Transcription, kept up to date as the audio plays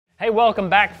welcome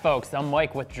back folks. I'm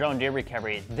Mike with Drone Deer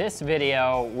Recovery. This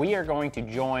video, we are going to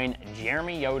join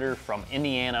Jeremy Yoder from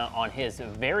Indiana on his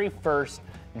very first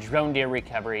drone deer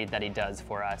recovery that he does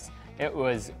for us. It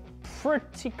was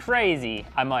pretty crazy,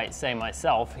 I might say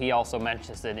myself. He also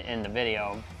mentions it in the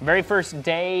video. Very first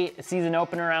day, season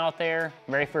opener out there,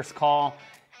 very first call.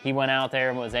 He went out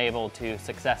there and was able to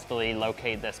successfully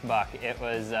locate this buck. It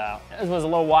was a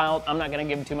little wild. I'm not gonna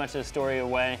give too much of the story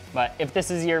away, but if this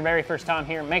is your very first time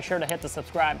here, make sure to hit the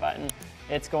subscribe button.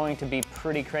 It's going to be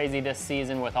pretty crazy this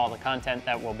season with all the content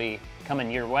that will be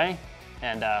coming your way.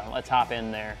 And let's hop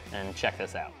in there and check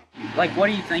this out. Like, what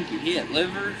do you think you hit?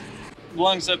 Liver?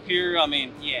 Lungs up here, I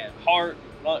mean, yeah, heart,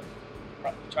 lung,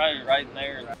 try it right in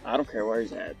there. I don't care where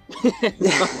he's at.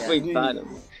 We can find him.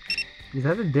 Is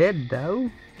that a dead doe?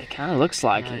 It kind of looks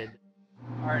like it.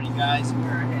 Alrighty guys, we're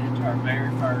headed to our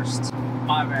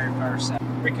my very first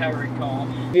recovery call.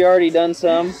 Have you already done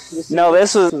some? No,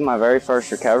 this was my very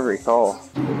first recovery call.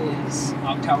 It is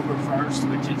October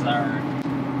 1st, which is our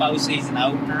bow season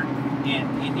opener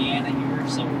in Indiana here,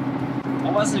 so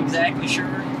I wasn't exactly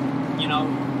sure, you know,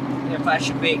 if I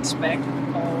should be expecting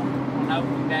a call on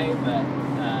opening day, but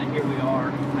here we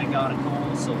are. I got a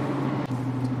call, so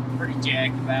pretty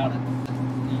jacked about it.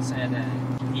 He said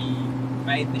he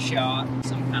made the shot,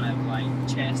 some kind of like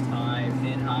chest high,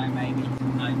 head high maybe,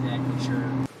 not exactly sure.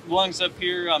 Lungs up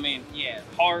here, I mean, yeah,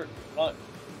 heart, lung,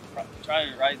 try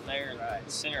it right in there, right,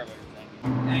 center of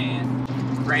everything.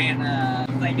 And ran,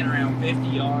 I'm thinking around 50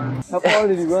 yards. How far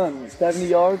did he run? 70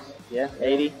 yards? Yeah,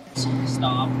 80.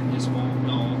 Stopped and just walked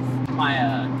off.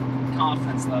 My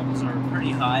confidence levels are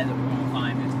pretty high that we're gonna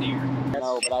find this deer.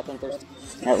 No, but I think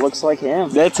that looks like him.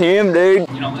 That's him, dude.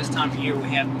 You know, this time of year we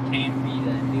have the canopy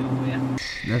to deal with.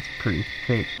 That's pretty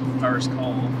thick. First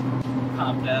call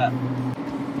popped up.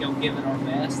 Go give it our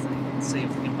best and see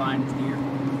if we can find this deer.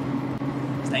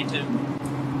 Stay tuned.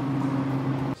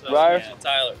 So, Briar? yeah,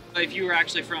 Tyler. If you were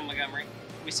actually from Montgomery,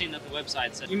 we seen that the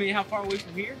website said. You mean how far away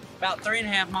from here? About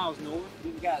 3.5 miles north.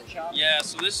 We got it shot. Yeah,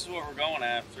 so this is what we're going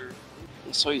after.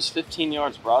 So he's 15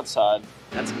 yards broadside.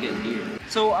 That's a good deer.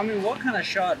 So, I mean, what kind of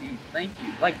shot do you think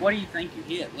what do you think you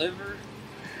hit? Liver?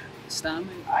 Stomach?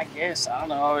 I guess, I don't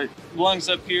know. Lungs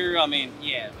up here, I mean,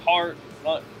 yeah, heart,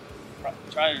 lung,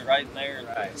 try it right in there,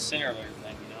 right, center of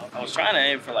everything, you know. I was trying to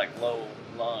aim for like low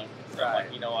lung, Right.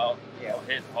 like, you know, I'll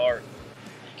hit hard.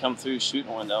 He come through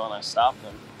shooting window and I stopped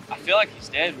him. I feel like he's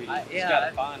dead, but you just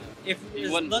gotta find him. If He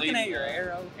just wasn't looking bleeding, at your though.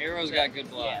 arrow. Arrow's got good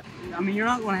blood. Yeah. I mean, you're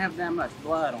not going to have that much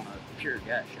blood on a pure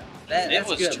gut shot. It That's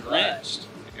was good drenched.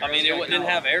 blood. I mean, Arrow's it didn't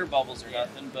got have air bubbles or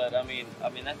nothing, but I mean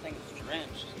that thing was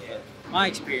drenched. Yeah. My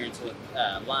experience with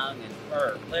lung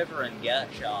or liver and gut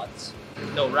shots,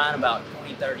 they'll run about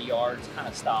 20-30 yards, kind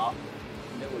of stop,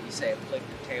 do what you say, flick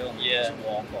your tail, and just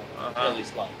walk on really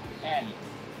slow. And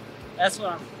that's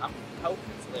what I'm hoping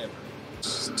it's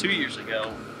liver. 2 years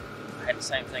ago, I had the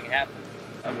same thing happen.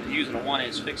 I was using a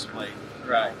 1-inch fixed blade.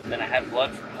 Right. Then I had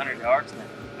blood for 100 yards, and then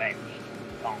bang,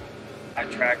 gone. I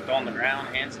tracked on the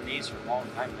ground, hands and knees for a long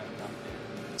time now.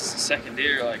 It's the second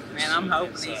deer, like. Man, I'm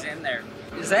hoping he's in there.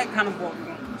 Is that kind of what we're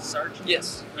going to be searching?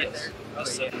 Yes, right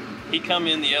yes. there. So he come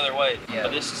in the other way, Yeah.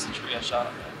 but this is the tree I shot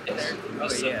him at. There.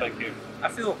 That's Oh, yeah. back here. I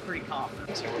feel pretty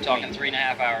confident. So we're talking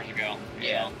 3.5 hours ago.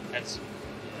 Yeah. So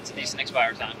that's a decent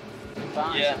expire time.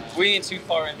 Fine. Yeah, if we ain't too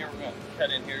far in here, we're going to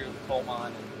cut in here to the coal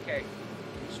mine and Okay.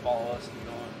 just follow us and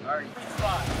go on. Alright.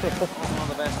 One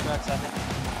of the best trucks, I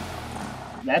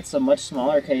think. That's a much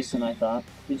smaller case than I thought.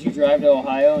 Did you drive to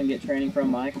Ohio and get training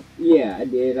from Mike? Yeah, I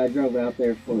did. I drove out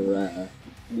there for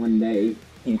one day.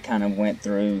 He kind of went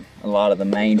through a lot of the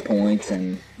main points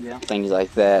and things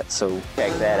like that, so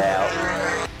check that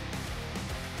out.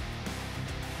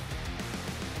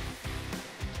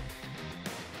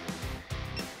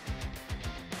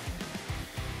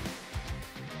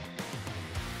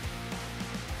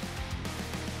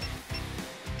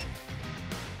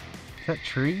 Is that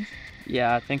trees?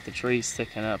 Yeah, I think the tree's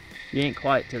sticking up. You ain't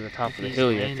quite to the top of the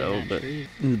hill yet though, but Is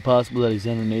it possible that he's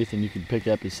underneath and you can pick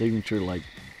up his signature like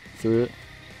through it?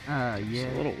 Yeah.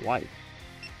 it's a little white.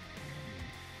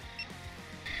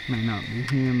 May not be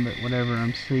him, but whatever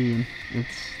I'm seeing,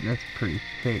 that's pretty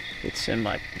thick. It's in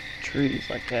like trees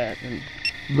like that and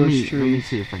Let me trees.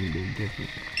 see if I can do it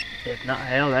different. If not,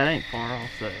 hell, that ain't far off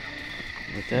though.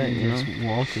 With that, you know. Just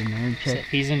walk in there and So check. if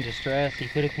he's in distress, he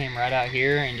could have came right out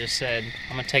here and just said,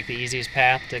 I'm going to take the easiest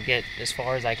path to get as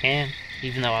far as I can.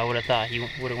 Even though I would have thought he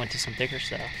would have went to some thicker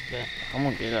stuff. But I'm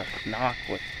gonna get a knock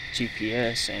with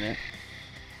GPS in it.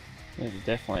 It's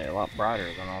definitely a lot brighter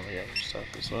than all the other stuff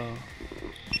as well.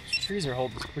 these trees are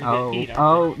holding some pretty good heat, aren't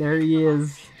Oh, there he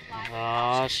is. they?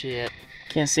 Oh, shit.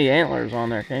 Can't see antlers on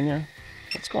there, can you?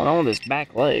 What's going on with his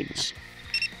back legs?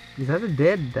 Is that a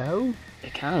dead doe?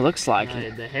 It kind of looks like No,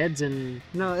 it. the head's in.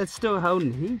 No, it's still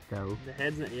holding heat though. The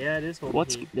head's in. Yeah, it is holding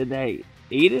What's heat. did they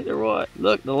eat it or what?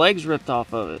 Look, the legs ripped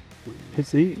off of it.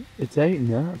 It's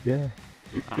eating up, yeah.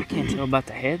 I can't tell about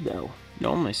the head though.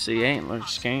 Normally see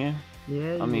antlers, can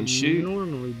Yeah, I mean, you shoot.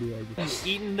 normally be able to.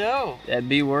 Eating dough. you? That'd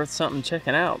be worth something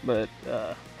checking out, but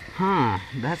Huh,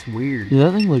 that's weird. Yeah,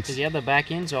 that thing looks. Because yeah, the back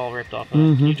ends are all ripped off of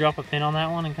it. Can you drop a pin on that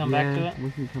one and come back to it?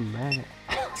 We can come back.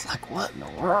 it's like, what in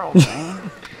the world, man?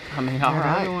 I mean, all The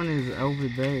right. other one is over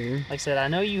there. Like I said, I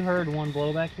know you heard one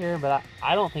blow back here, but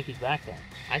I don't think he's back there.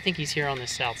 I think he's here on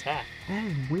this south side. That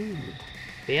is weird.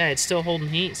 But yeah, it's still holding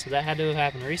heat, so that had to have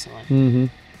happened recently.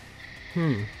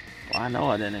 Mm-hmm. Well, I know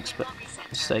I didn't expect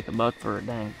to stake a buck for a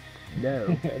dang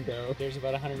doe. There's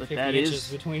about 150 that inches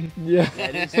is- between. Yeah.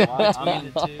 That is a lot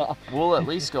between the two. We'll at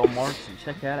least go march and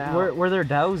check that out. Were there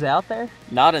does out there?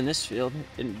 Not in this field.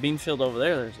 In bean field over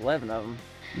there, there's 11 of them.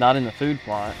 Not in the food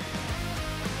plot.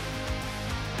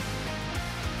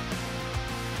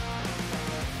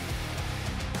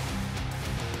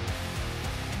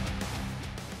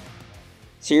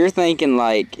 So you're thinking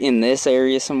like in this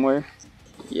area somewhere?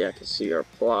 Yeah, I can see our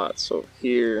plots over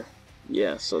here.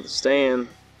 Yeah, so the stand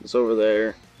is over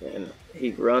there, and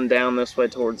he run down this way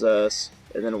towards us,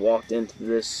 and then walked into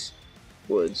this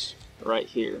woods right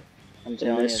here I'm in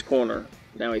telling this you. corner.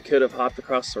 Now he could have hopped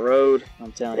across the road,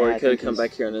 I'm telling you. or I he could have think come he's-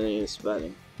 back here underneath this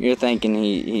bedding. You're thinking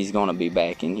he's gonna be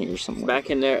back in here somewhere.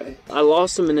 Back in there, I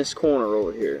lost him in this corner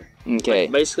over here. Okay.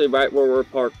 Like basically right where we're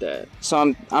parked at.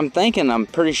 So I'm thinking I'm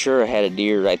pretty sure I had a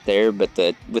deer right there, but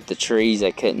with the trees I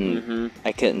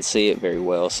couldn't see it very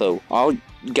well. So I'll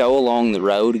go along the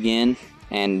road again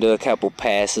and do a couple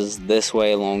passes this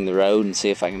way along the road and see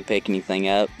if I can pick anything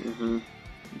up.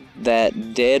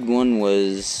 That dead one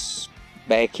was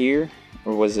back here,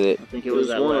 or was it I think it was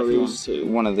one of these two.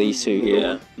 one of these two here?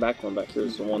 Yeah, back one back here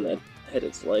is the one that had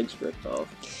its legs ripped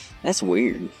off. That's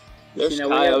weird. There's You know,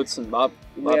 coyotes and we haven't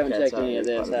bobcats checked out any of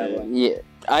here this, quite a have bit. we? Yeah,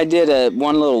 I did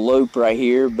one little loop right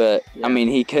here, but Yeah. I mean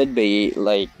he could be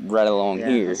like right along Yeah,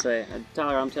 here. I say,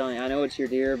 Tyler, I'm telling you, I know it's your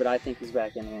deer, but I think he's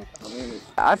back in here.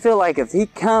 I feel like if he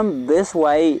come this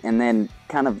way and then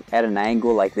kind of at an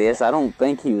angle like this, I don't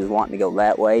think he was wanting to go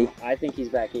that way. I think he's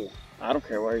back here. I don't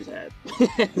care where he's at.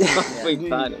 If we can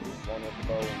find him.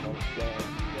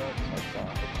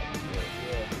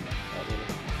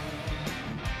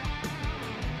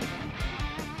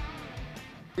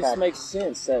 This makes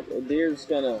sense that a deer's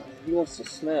he wants to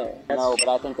smell. No, but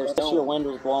I think there's still wind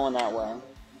was blowing that way.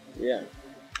 Yeah.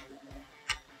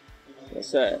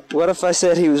 What's that? What if I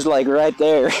said he was like right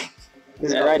there?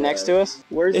 Is Yeah, he right next to us?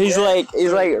 Where's He's like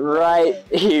right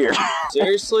here.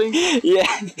 Seriously? Yeah,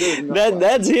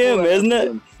 that's him, isn't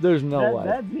it? There's no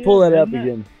way. Pull that up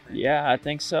again. Yeah, I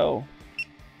think so.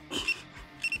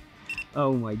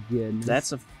 Oh my goodness.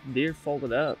 That's a deer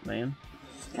folded up, man.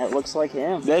 That looks like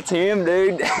him. That's him,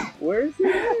 dude. Where is he?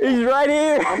 He's right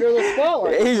here. Under the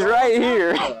spotlight. He's right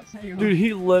here. Dude,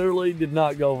 he literally did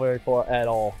not go very far at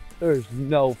all. There's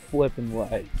no flipping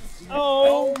way.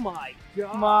 Oh my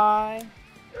god.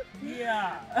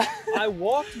 Yeah. I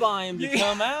walked by him to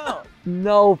come out.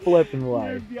 No flipping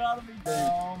way.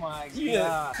 Oh my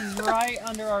god. He's right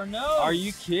under our nose. Are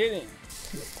you kidding?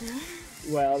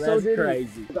 Well, that's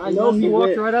crazy. I know he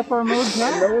walked right up our mode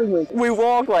path. We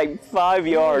walked like 5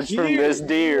 yards from this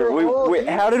deer. We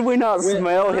how did we not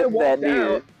smell that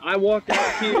deer? I walked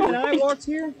out here. And I walked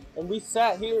here. And we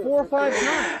sat here 4 or 5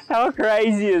 times. How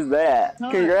crazy is that?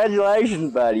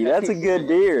 Congratulations, buddy. That's a good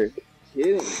deer.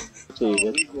 Kidding.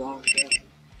 Jesus.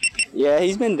 Yeah,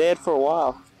 he's been dead for a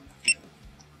while.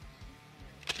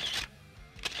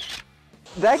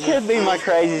 That could be my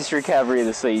craziest recovery of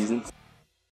the season.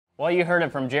 Well, you heard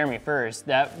it from Jeremy first.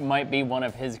 That might be one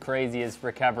of his craziest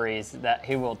recoveries that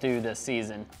he will do this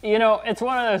season. You know, it's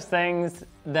one of those things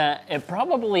that it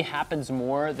probably happens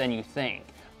more than you think,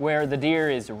 where the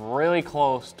deer is really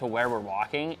close to where we're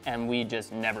walking and we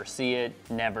just never see it,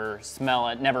 never smell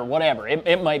it, never whatever.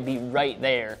 It might be right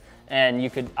there. And you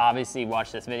could obviously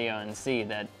watch this video and see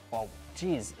that, well,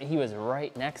 geez, he was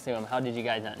right next to him. How did you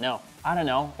guys not know? I don't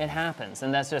know, it happens,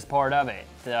 and that's just part of it.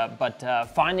 But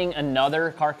finding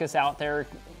another carcass out there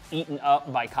eaten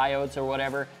up by coyotes or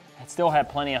whatever, it still had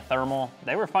plenty of thermal.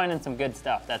 They were finding some good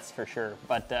stuff, that's for sure.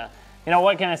 But you know,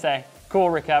 what can I say? Cool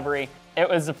recovery. It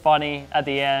was funny at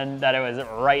the end that it was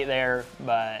right there,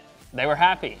 but they were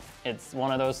happy. It's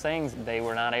one of those things, they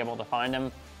were not able to find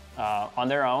him on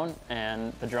their own,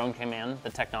 and the drone came in, the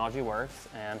technology works,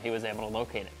 and he was able to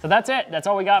locate it. So that's it. That's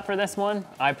all we got for this one.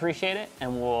 I appreciate it,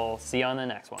 and we'll see you on the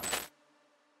next one.